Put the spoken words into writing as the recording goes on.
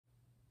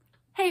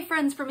Hey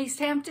friends from East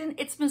Hampton,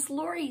 it's Miss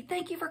Lori.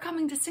 Thank you for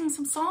coming to sing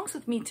some songs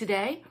with me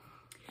today.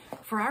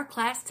 For our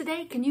class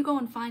today, can you go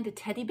and find a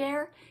teddy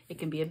bear? It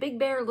can be a big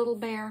bear, little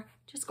bear.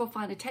 Just go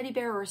find a teddy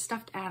bear or a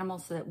stuffed animal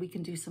so that we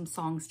can do some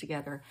songs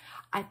together.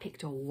 I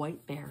picked a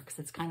white bear because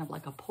it's kind of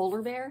like a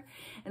polar bear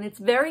and it's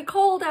very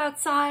cold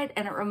outside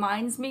and it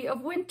reminds me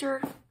of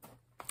winter.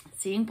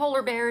 Seeing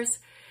polar bears.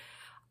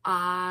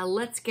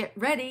 Let's get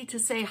ready to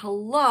say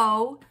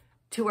hello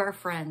to our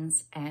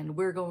friends, and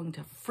we're going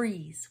to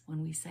freeze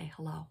when we say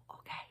hello,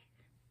 okay?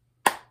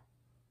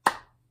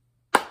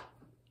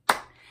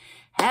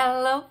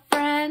 Hello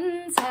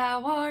friends,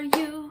 how are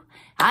you?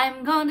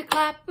 I'm going to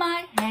clap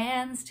my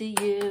hands to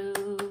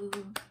you.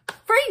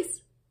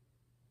 Freeze!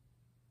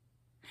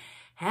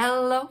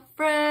 Hello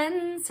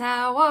friends,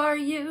 how are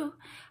you?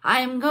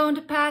 I'm going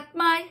to pat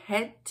my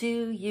head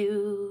to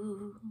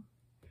you.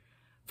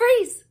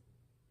 Freeze!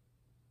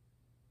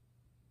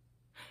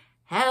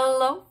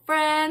 Hello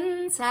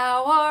friends,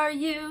 how are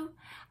you?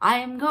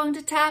 I'm going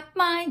to tap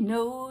my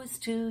nose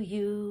to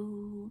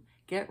you.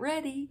 Get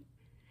ready.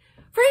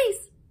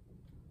 Freeze!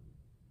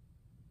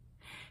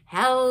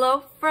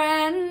 Hello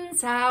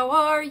friends, how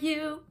are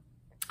you?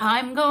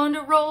 I'm going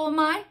to roll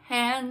my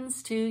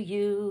hands to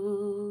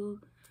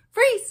you.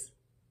 Freeze!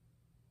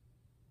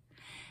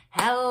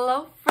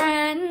 Hello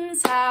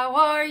friends, how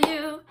are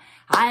you?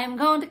 I'm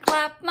going to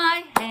clap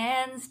my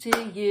hands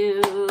to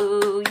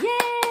you. Yay!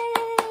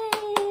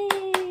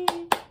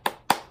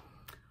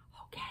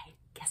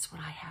 What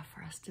I have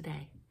for us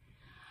today.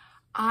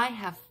 I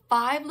have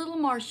 5 little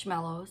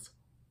marshmallows.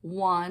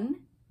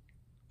 1,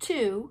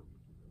 2,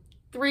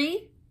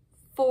 3,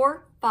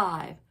 4,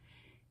 5.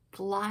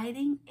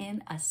 Gliding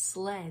in a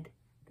sled.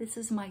 This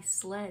is my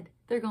sled.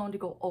 They're going to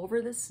go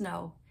over the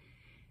snow.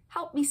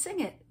 Help me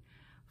sing it.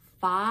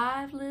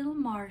 5 little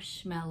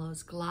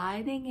marshmallows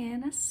gliding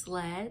in a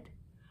sled.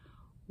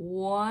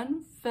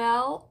 1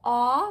 fell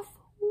off,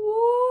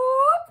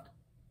 whoop,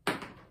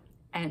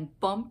 and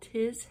bumped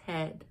his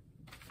head.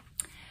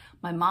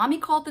 My mommy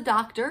called the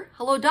doctor.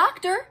 Hello,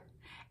 doctor.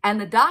 And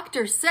the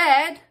doctor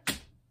said,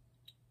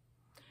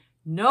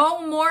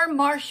 no more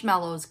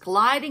marshmallows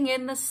gliding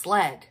in the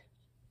sled.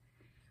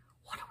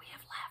 What do we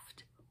have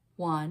left?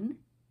 1,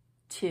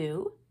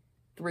 2,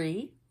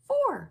 3,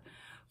 4.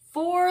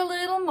 4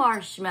 little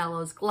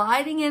marshmallows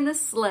gliding in the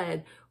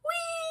sled.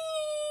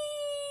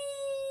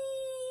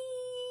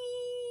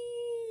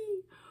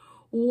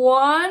 Whee!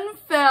 1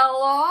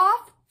 fell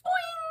off,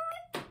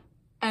 boing,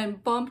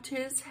 and bumped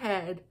his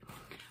head.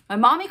 My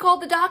mommy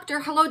called the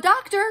doctor. Hello,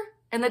 doctor.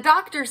 And the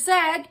doctor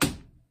said,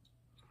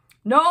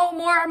 no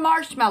more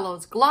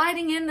marshmallows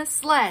gliding in the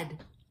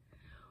sled.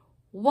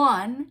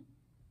 1,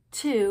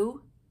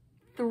 2,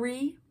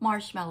 3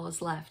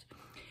 marshmallows left.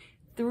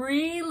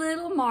 3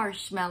 little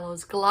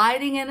marshmallows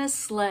gliding in a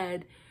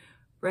sled.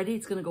 Ready?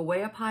 It's going to go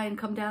way up high and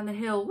come down the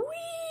hill.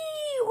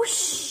 Whee!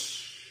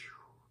 Whoosh!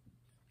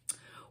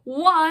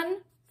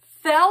 1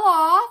 fell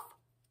off,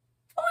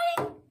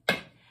 boing,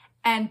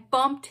 and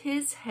bumped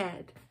his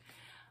head.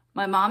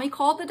 My mommy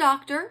called the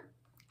doctor.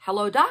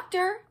 Hello,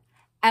 doctor.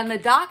 And the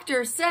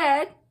doctor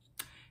said,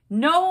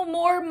 no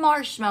more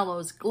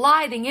marshmallows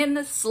gliding in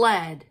the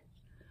sled.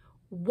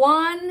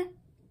 1,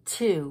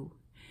 2.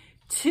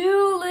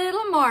 2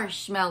 little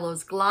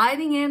marshmallows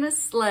gliding in a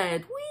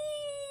sled. Whee!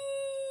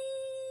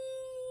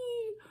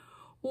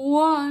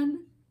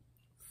 1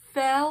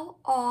 fell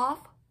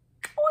off,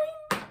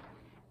 boing,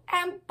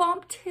 and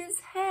bumped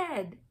his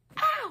head.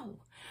 Ow!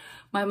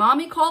 My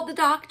mommy called the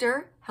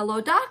doctor.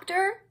 Hello,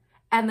 doctor.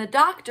 And the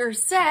doctor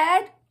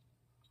said,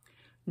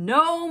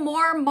 no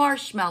more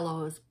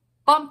marshmallows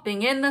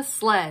bumping in the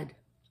sled.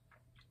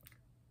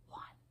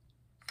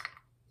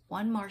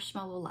 1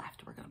 marshmallow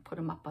left. We're going to put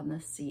him up on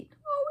this seat.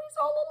 Oh, he's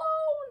all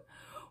alone.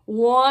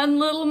 1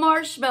 little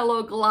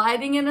marshmallow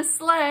gliding in a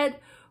sled.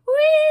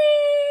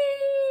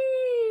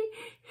 Whee!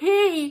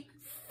 He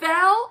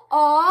fell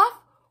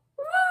off,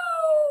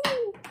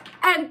 woo,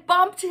 and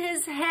bumped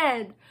his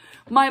head.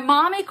 My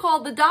mommy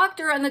called the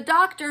doctor and the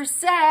doctor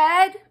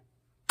said,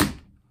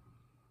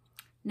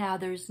 now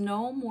there's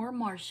no more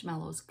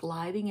marshmallows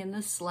gliding in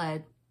the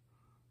sled.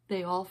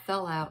 They all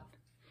fell out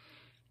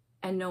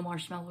and no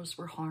marshmallows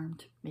were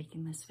harmed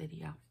making this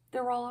video.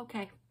 They're all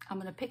okay. I'm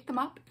going to pick them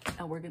up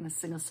and we're going to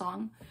sing a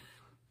song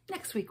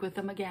next week with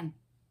them again.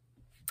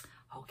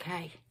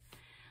 Okay,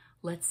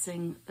 let's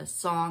sing the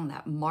song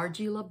that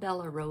Margie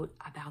LaBella wrote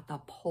about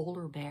the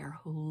polar bear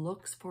who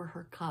looks for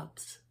her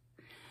cubs.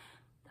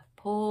 The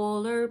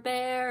polar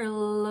bear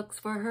looks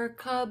for her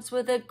cubs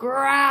with a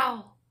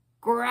growl,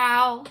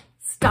 growl.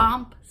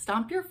 Stomp,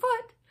 stomp your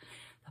foot.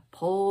 The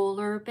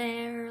polar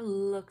bear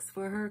looks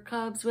for her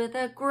cubs with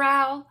a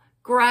growl,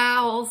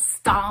 growl,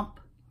 stomp.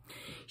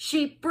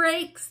 She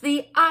breaks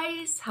the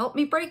ice, help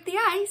me break the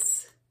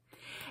ice,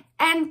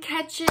 and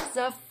catches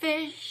a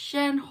fish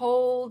and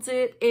holds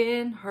it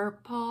in her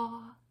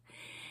paw.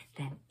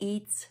 Then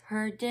eats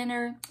her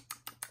dinner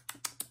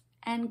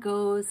and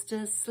goes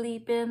to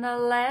sleep in the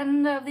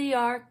land of the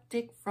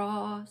Arctic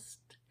frost.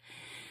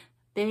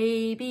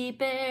 Baby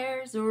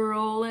bears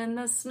roll in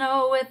the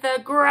snow with a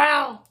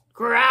growl,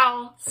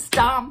 growl,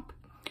 stomp.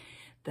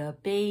 The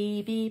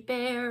baby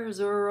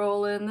bears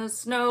roll in the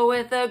snow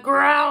with a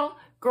growl,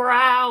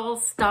 growl,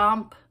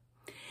 stomp.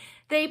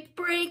 They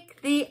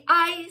break the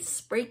ice,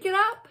 break it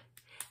up,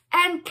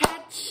 and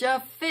catch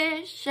a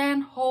fish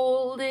and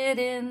hold it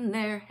in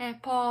their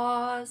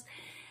paws.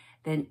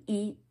 Then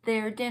eat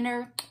their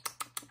dinner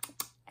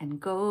and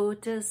go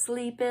to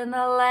sleep in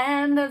the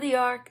land of the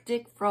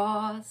Arctic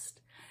frost.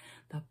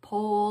 The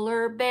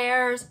polar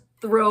bears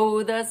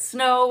throw the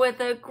snow with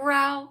a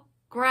growl,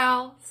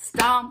 growl,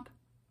 stomp.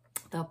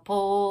 The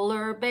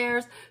polar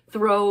bears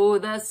throw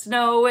the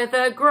snow with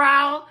a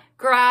growl,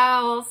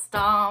 growl,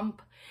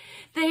 stomp.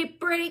 They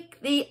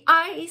break the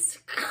ice,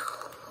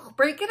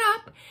 break it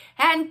up,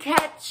 and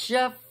catch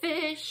a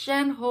fish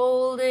and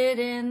hold it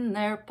in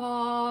their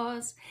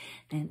paws.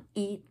 Then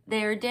eat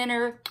their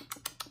dinner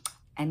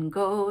and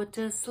go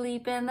to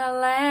sleep in the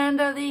land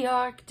of the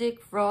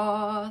Arctic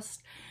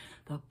frost.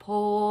 The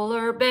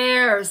polar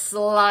bears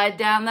slide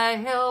down the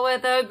hill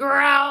with a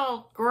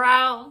growl,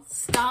 growl,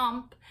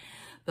 stomp.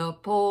 The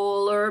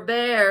polar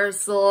bears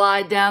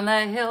slide down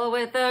the hill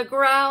with a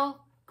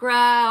growl,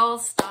 growl,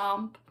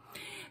 stomp.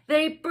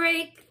 They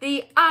break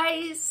the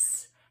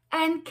ice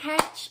and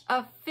catch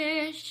a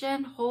fish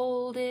and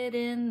hold it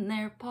in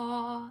their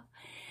paw.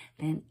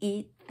 Then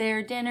eat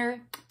their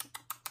dinner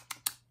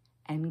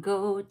and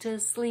go to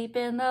sleep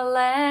in the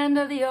land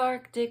of the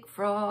Arctic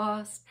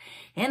frost.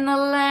 In the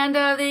land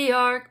of the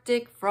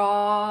Arctic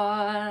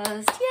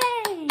frost.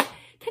 Yay!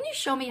 Can you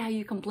show me how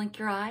you can blink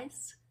your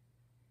eyes?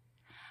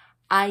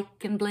 I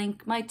can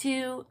blink my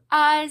two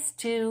eyes,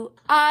 two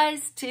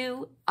eyes,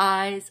 two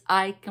eyes.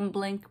 I can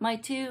blink my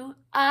two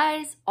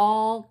eyes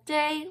all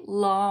day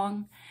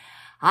long.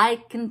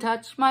 I can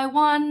touch my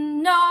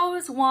one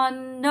nose,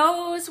 one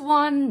nose,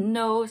 one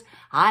nose.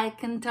 I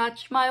can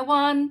touch my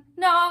one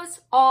nose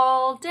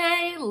all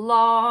day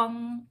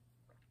long.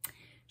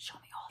 Show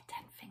me all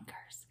 10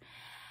 fingers.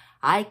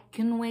 I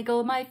can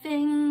wiggle my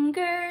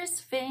fingers,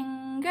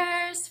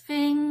 fingers,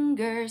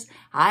 fingers.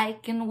 I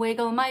can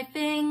wiggle my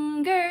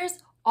fingers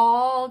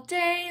all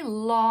day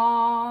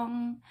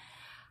long.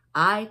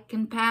 I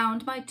can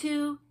pound my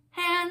two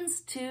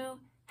hands, two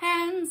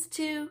hands,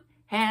 two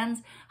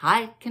hands.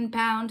 I can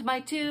pound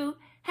my two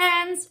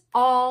hands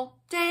all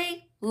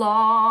day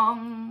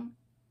long.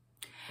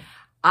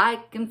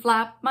 I can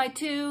flap my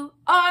two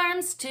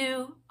arms,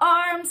 two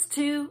arms,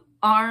 two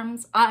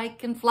arms. I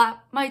can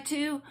flap my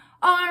two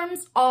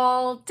arms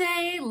all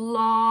day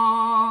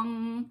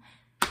long.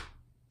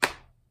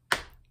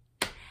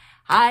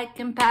 I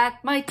can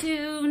pat my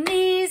two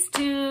knees,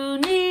 two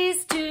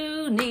knees,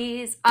 two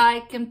knees.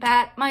 I can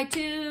pat my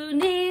two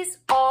knees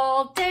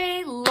all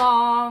day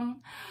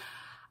long.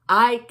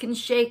 I can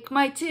shake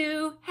my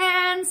two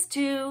hands,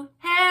 two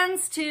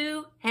hands,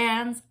 two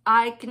hands.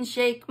 I can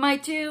shake my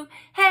two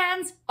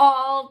hands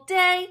all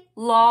day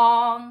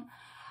long.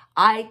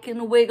 I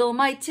can wiggle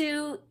my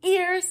two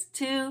ears,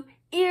 two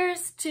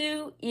ears,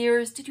 two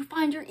ears. Did you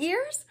find your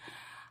ears?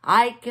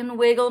 I can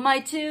wiggle my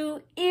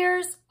two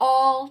ears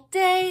all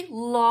day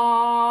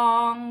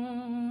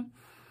long.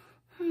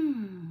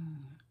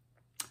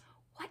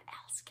 What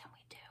else can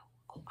we do?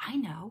 Oh, I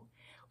know.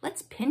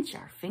 Let's pinch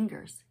our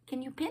fingers.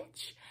 Can you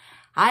pinch?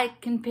 I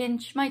can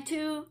pinch my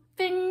two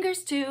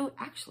fingers too.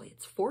 Actually,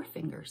 it's 4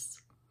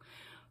 fingers.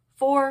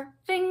 4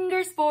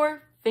 fingers,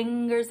 4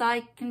 fingers.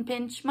 I can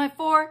pinch my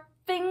 4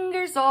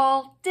 fingers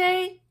all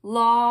day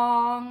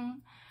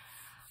long.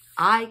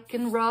 I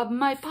can rub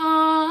my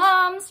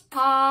palms,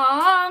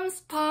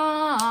 palms,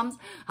 palms.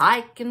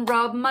 I can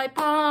rub my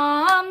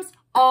palms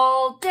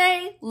all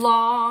day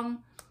long.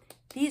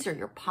 These are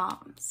your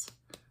palms,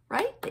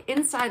 right? The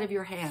inside of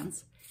your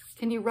hands.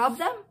 Can you rub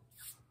them?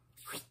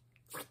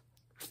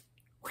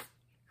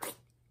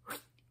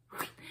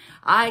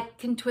 I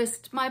can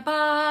twist my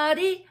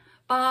body,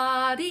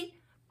 body,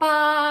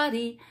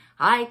 body.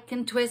 I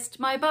can twist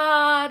my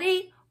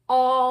body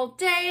all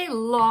day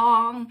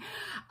long.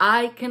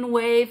 I can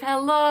wave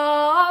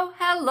hello,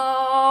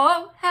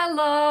 hello,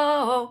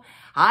 hello.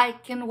 I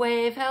can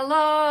wave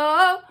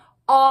hello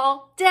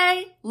all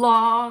day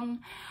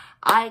long.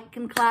 I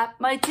can clap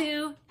my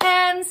two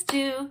hands,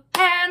 two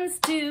hands,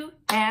 two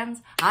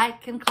hands. I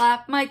can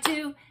clap my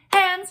two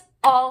hands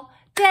all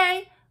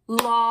day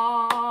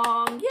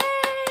long.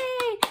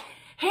 Yay!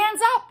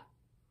 Hands up.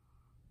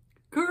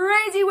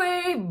 Crazy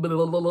wave.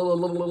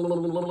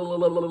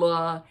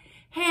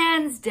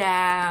 Hands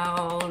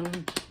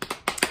down.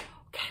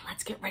 Okay,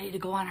 let's get ready to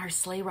go on our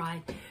sleigh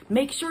ride.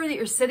 Make sure that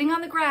you're sitting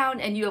on the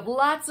ground and you have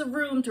lots of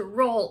room to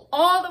roll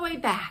all the way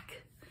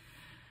back.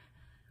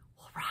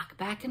 We'll rock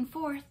back and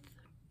forth.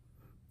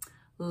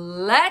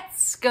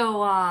 Let's go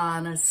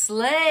on a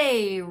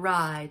sleigh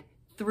ride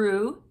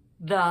through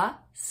the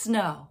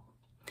snow.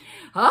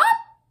 Up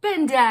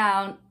and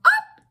down,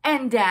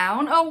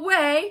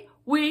 away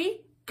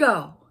we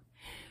go.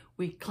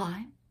 We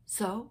climb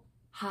so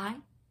high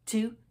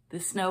to the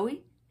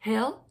snowy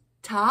hill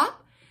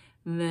top.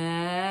 Then,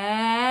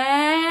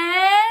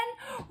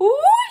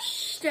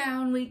 whoosh,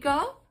 down we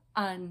go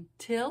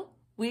until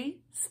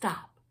we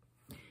stop.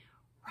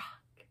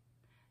 Rock,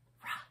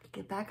 rock,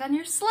 get back on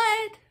your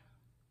sled.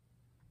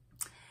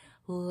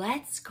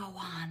 Let's go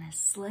on a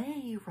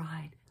sleigh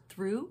ride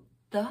through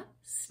the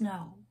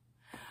snow.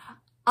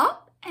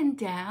 Up and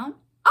down,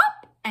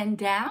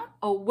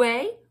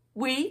 away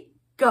we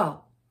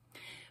go.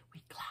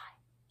 We climb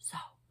so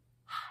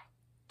high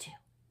to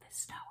the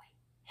snowy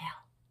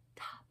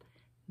hilltop.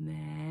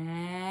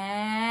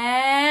 Then,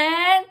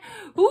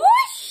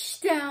 whoosh,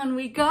 down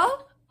we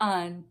go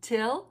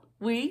until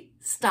we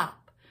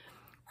stop.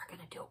 We're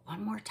going to do it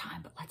one more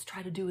time, but let's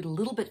try to do it a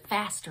little bit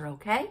faster,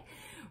 okay?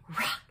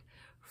 Rock,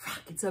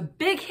 rock. It's a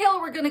big hill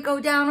we're going to go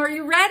down. Are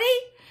you ready?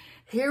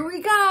 Here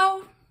we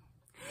go.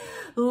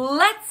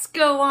 Let's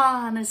go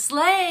on a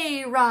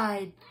sleigh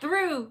ride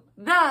through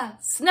the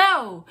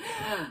snow.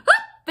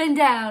 Up and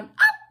down,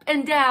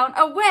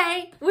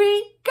 away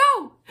we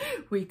go.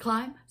 We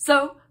climb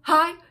so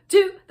high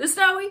to the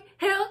snowy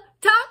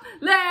hilltop.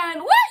 Then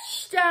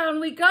whoosh, down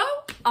we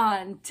go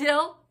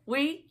until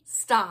we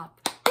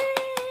stop. Yay!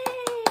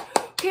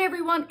 Okay,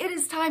 everyone, it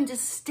is time to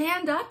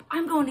stand up.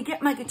 I'm going to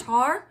get my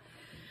guitar.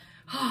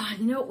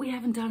 You know what we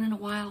haven't done in a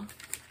while?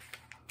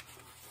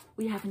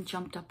 We haven't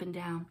jumped up and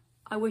down.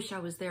 I wish I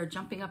was there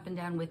jumping up and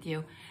down with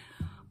you.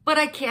 But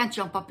I can't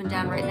jump up and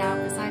down right now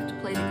because I have to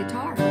play the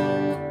guitar.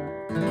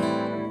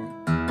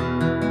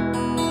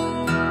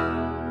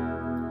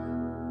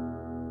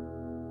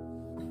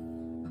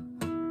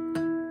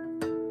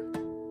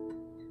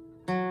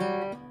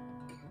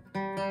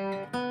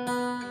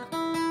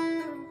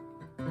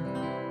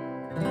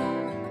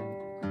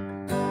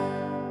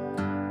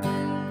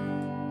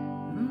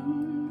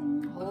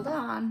 Hold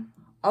on.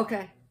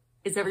 Okay.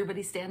 Is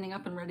everybody standing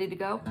up and ready to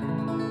go?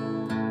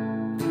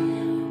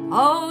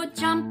 Oh,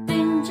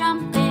 jumping,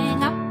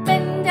 jumping, up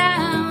and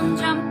down,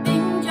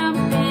 jumping,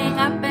 jumping,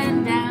 up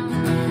and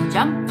down,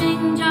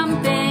 jumping,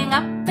 jumping,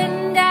 up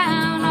and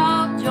down,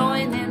 all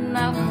join in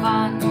the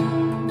fun.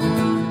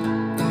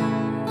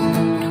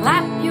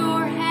 Clap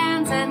your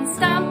hands and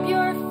stomp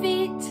your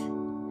feet,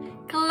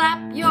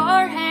 clap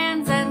your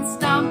hands and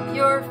stomp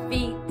your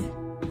feet,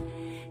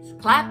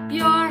 clap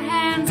your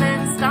hands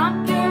and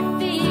stomp your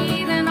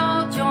feet, and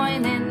all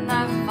join in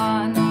the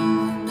fun.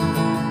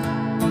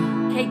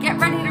 Okay, get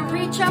ready to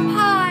reach up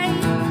high.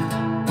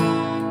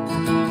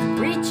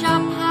 Reach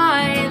up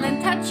high,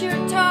 then touch your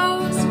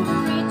toes.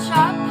 Reach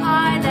up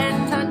high,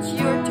 then touch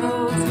your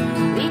toes.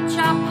 Reach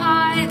up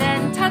high,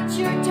 then touch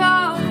your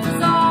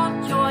toes. All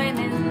join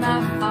in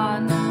the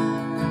fun.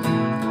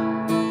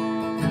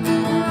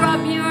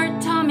 Rub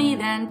your tummy,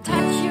 then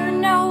touch your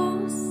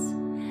nose.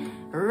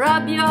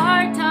 Rub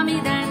your tummy,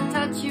 then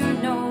touch your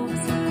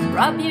nose.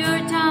 Rub your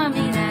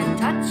tummy, then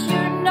touch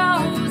your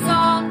nose.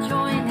 All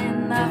join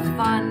in the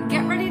fun.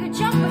 Get ready to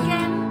jump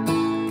again.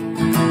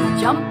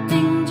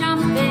 Jumping,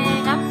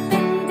 jumping, up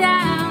and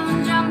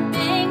down.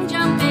 Jumping,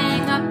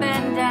 jumping, up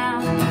and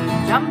down.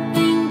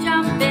 Jumping,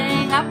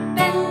 jumping, up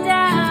and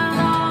down.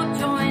 All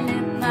join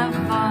in the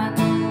fun.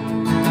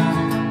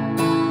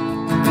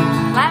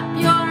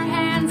 Clap your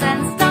hands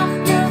and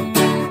stomp your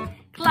feet.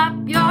 Clap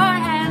your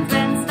hands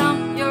and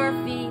stomp your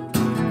feet.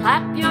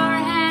 Clap your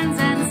hands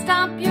and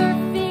stomp your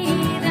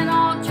feet, and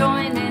all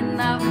join in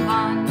the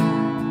fun.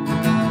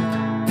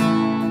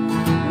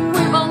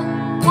 Wibble,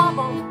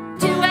 wobble,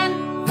 to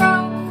and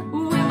fro.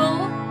 Wibble,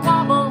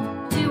 wobble,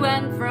 to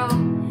and fro.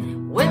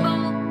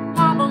 Wibble,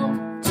 wobble,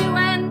 to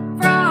and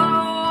fro.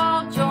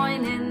 All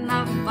join in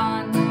the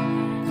fun.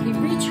 You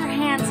reach your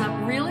hands up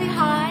really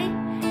high,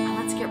 and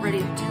let's get ready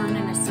to turn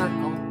in a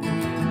circle.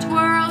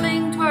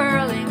 Twirling,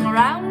 twirling,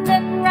 round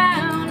and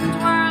round.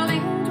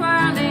 Twirling,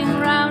 twirling,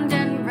 round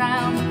and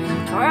round.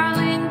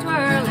 Twirling,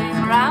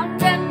 twirling,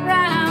 round and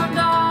round.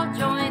 All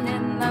join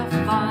in the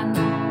fun.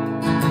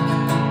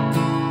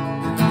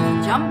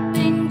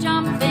 Jumping,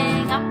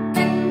 jumping, up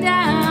and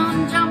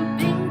down.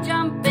 Jumping,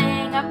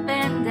 jumping, up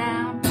and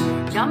down.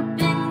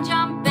 Jumping,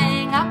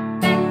 jumping,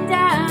 up and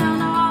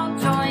down. All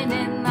join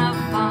in the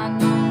fun.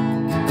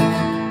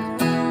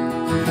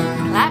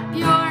 Clap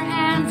your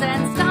hands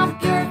and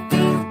stomp your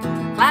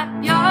feet.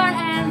 Clap your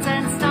hands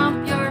and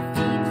stomp your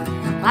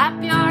feet.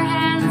 Clap your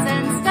hands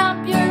and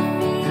stomp your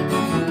feet.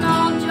 And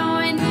all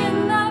join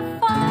in the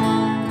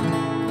fun.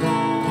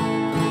 Yay!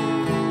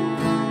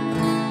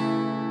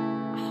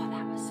 Oh,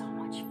 that was so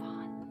much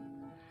fun.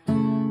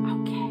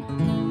 Okay,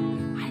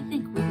 I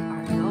think we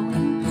are going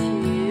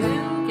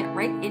to get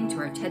right into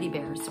our teddy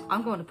bears. So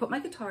I'm going to put my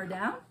guitar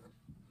down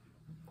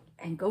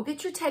and go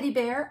get your teddy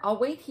bear. I'll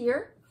wait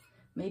here.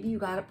 Maybe you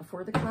got it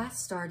before the class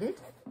started.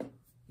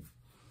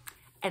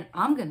 And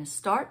I'm going to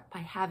start by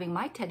having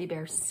my teddy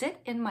bear sit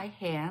in my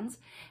hands,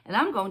 and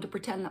I'm going to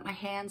pretend that my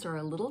hands are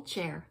a little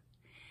chair.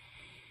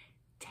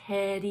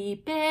 Teddy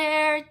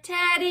bear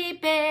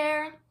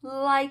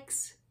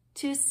likes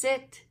to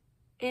sit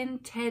in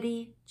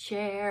teddy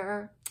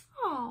chair.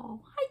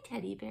 Oh, hi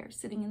teddy bear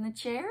sitting in the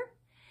chair.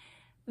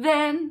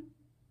 Then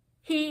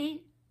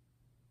he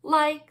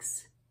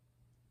likes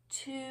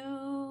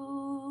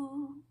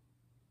to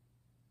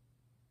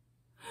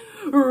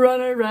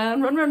Run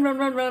around, run, run, run,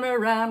 run, run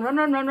around, run,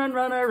 run, run, run,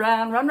 run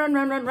around, run, run,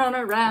 run, run, run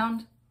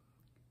around.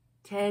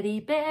 Teddy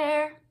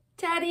bear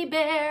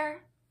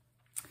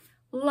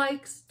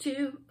likes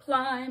to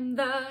climb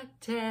the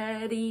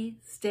teddy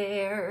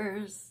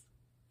stairs.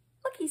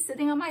 Look, he's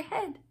sitting on my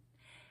head.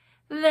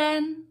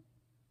 Then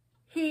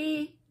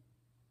he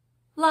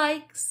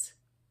likes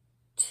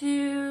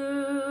to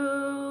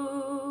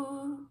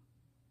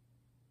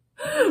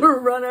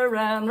run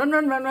around, run,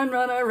 run, run, run,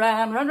 run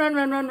around, run, run,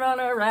 run, run, run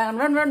around,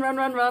 run, run, run,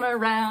 run, run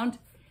around.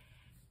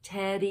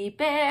 Teddy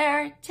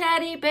bear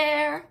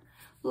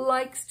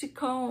likes to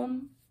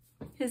comb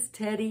his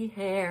teddy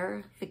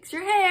hair. Fix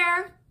your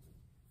hair.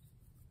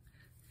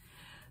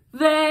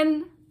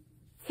 Then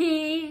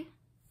he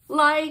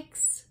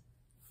likes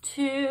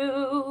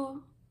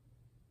to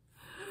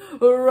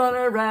run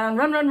around,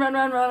 run, run, run,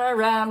 run, run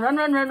around, run,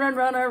 run, run, run,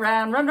 run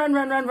around, run, run,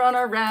 run, run, run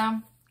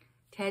around.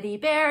 Teddy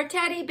bear,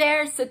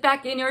 sit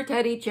back in your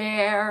teddy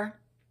chair.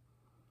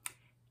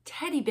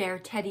 Teddy bear,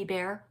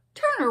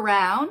 turn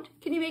around.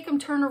 Can you make him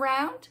turn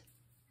around?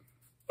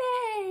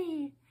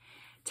 Yay!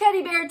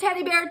 Teddy bear,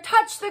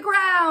 touch the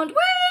ground.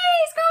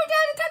 Whee! He's going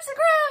down to touch the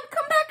ground.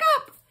 Come back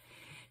up.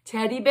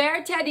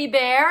 Teddy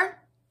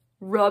bear,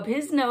 rub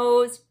his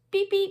nose.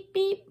 Beep, beep,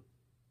 beep.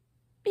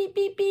 Beep,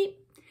 beep, beep.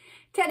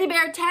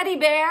 Teddy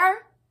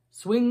bear,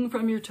 swing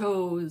from your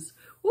toes.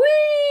 Whee!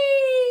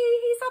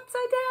 He's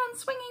upside down,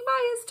 swinging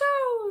by his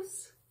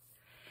toes.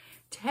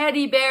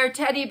 Teddy bear,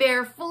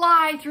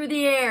 fly through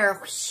the air.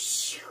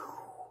 Whoosh,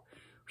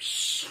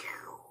 whoosh,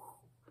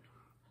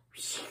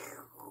 whoosh,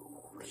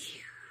 whoosh.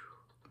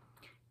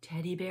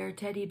 Teddy bear,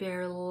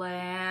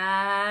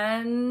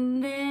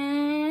 land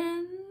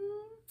in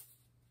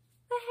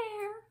the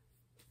hair.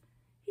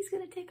 He's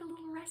gonna take a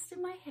little rest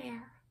in my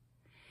hair.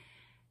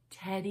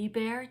 Teddy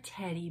bear,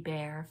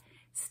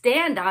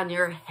 stand on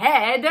your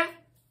head.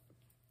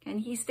 Can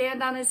he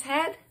stand on his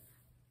head?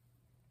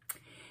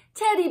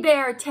 Teddy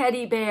bear,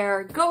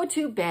 go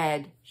to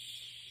bed.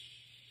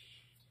 Shh.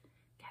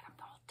 Get him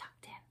all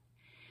tucked in.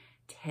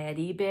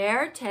 Teddy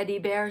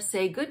bear,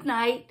 say good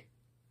night.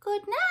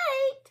 Good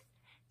night.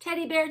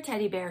 Teddy bear,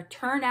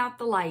 turn out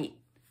the light.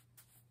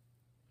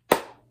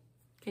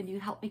 Can you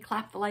help me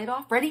clap the light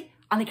off? Ready?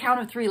 On the count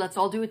of 3, let's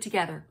all do it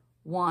together.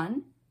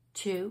 1,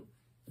 2,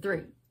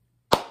 3.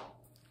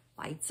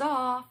 Lights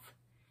off.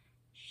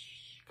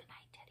 Shh, good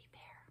night, Teddy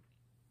bear.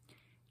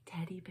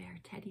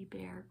 Teddy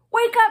bear,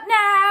 wake up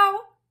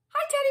now.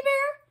 Hi,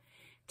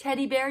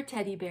 Teddy bear,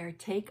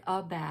 take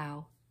a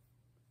bow.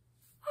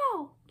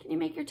 Oh, can you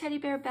make your teddy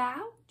bear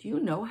bow? Do you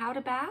know how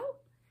to bow?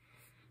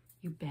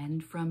 You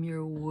bend from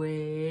your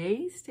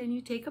waist and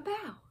you take a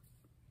bow.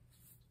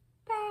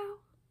 Bow,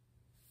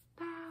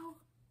 bow,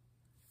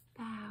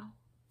 bow.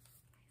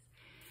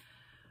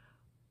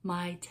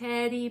 My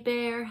teddy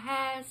bear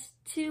has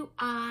 2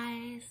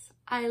 eyes.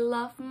 I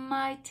love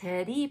my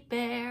teddy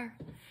bear.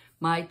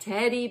 My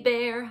teddy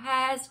bear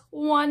has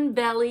 1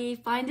 belly.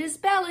 Find his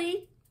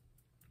belly.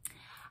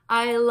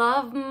 I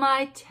love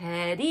my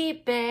teddy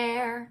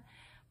bear.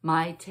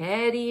 My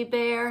teddy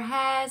bear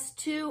has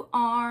 2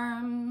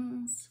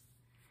 arms,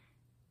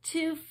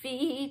 2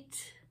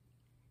 feet,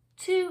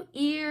 2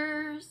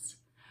 ears.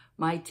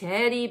 My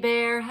teddy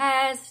bear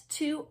has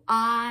 2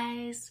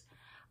 eyes.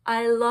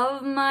 I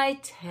love my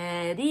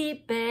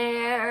teddy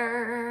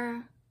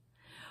bear.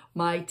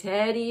 My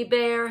teddy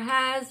bear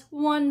has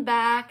 1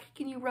 back.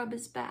 Can you rub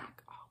his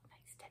back? Oh,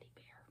 nice teddy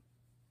bear.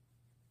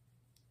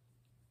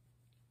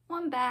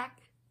 1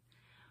 back,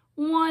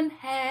 1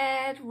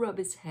 head. Rub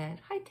his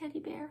head. Hi, teddy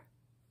bear.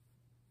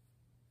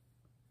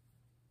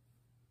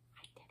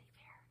 Hi, teddy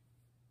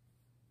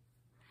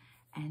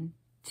bear. And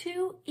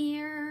 2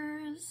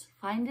 ears.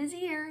 Find his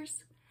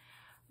ears.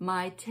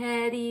 My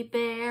teddy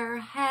bear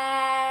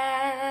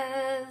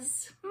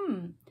has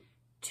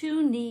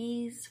 2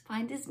 knees.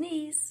 Find his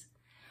knees.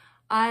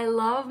 I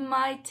love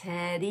my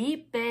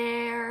teddy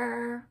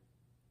bear.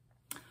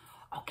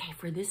 Okay,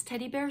 for this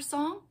teddy bear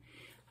song,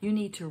 you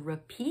need to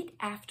repeat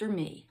after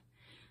me.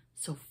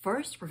 So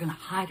first, we're gonna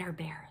hide our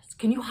bears.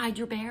 Can you hide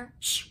your bear?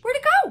 Shh, where'd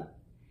it go?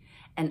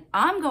 And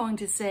I'm going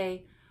to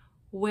say,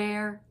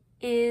 where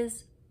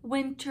is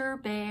Winter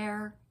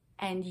Bear?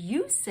 And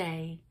you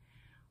say,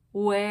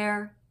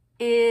 where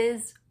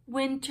is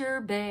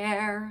Winter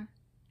Bear?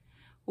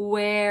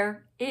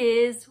 Where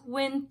is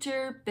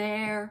Winter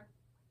Bear?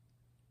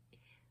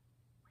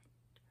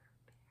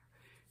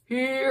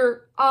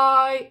 Here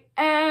I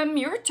am.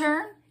 Your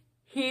turn.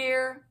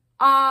 Here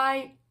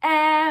I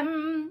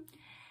am.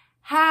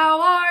 How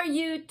are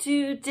you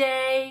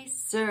today,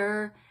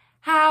 sir?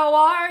 How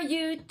are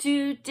you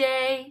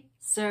today,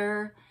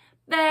 sir?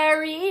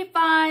 Very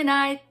fine,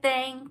 I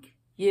thank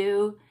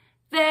you.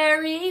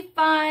 Very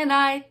fine,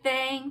 I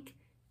thank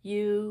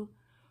you.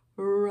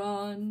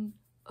 Run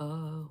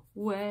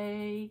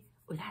away.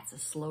 Oh, that's a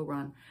slow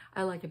run.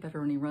 I like it better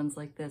when he runs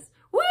like this.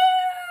 Woo!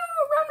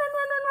 Run, run,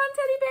 run, run, run,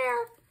 teddy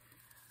bear.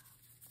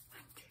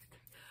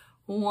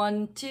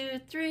 1, 2,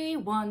 3,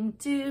 1,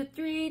 2,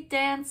 3,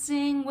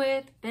 dancing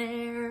with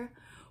bear.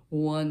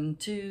 1,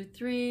 2,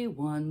 3,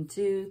 1,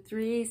 2,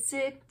 3,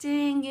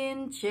 sitting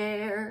in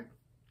chair.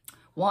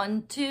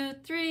 1, 2,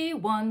 3,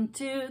 1,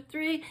 2,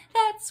 3,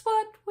 that's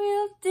what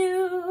we'll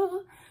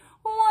do.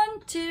 1,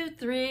 2,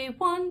 3,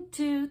 1,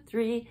 2,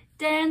 3,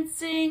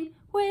 dancing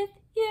with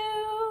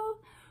you.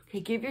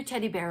 Okay, give your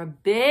teddy bear a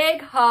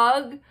big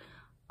hug.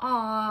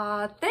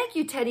 Aw, thank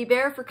you, teddy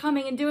bear, for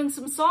coming and doing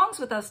some songs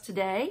with us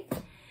today.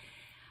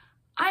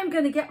 I'm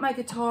going to get my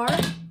guitar,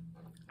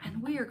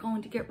 and we are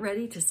going to get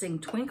ready to sing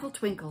Twinkle,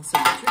 Twinkle. So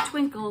put your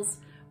twinkles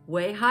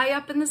way high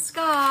up in the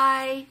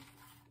sky.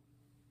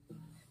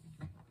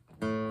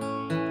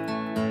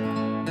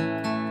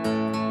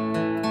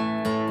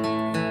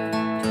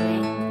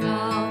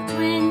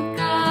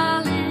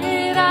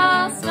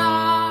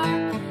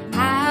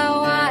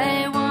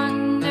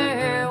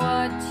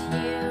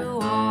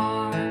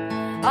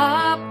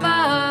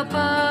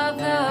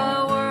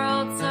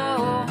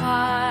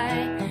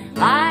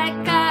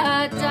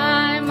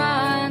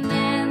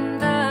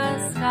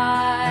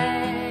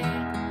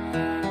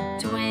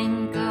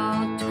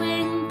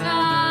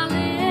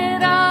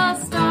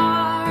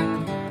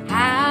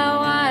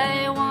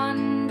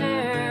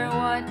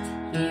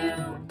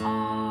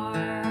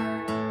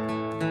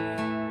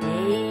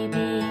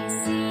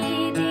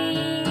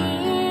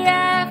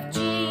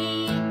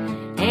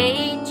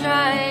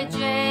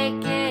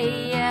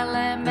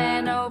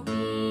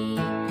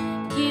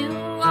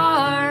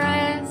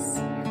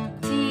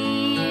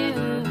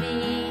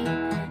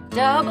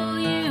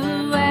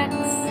 W, X,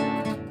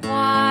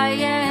 Y,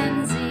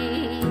 and Z.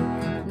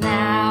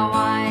 Now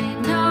I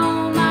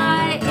know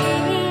my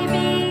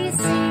ABCs.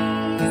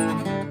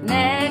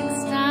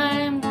 Next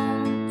time,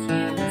 won't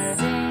you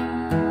sing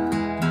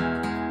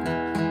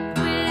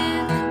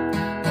with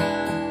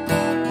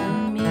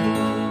me?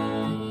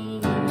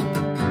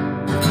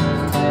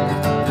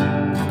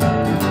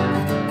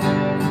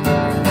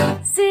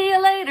 See you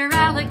later,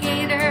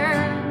 alligator.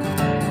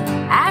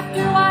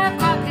 After a while,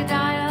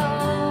 crocodile.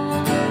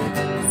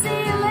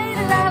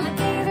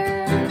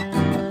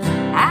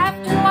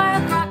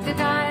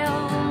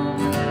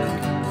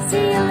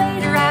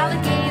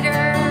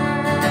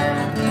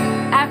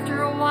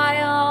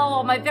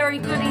 My very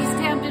good East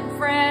Hampton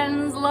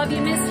friends, love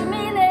you, miss you,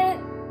 mean it,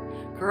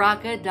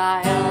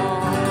 crocodile.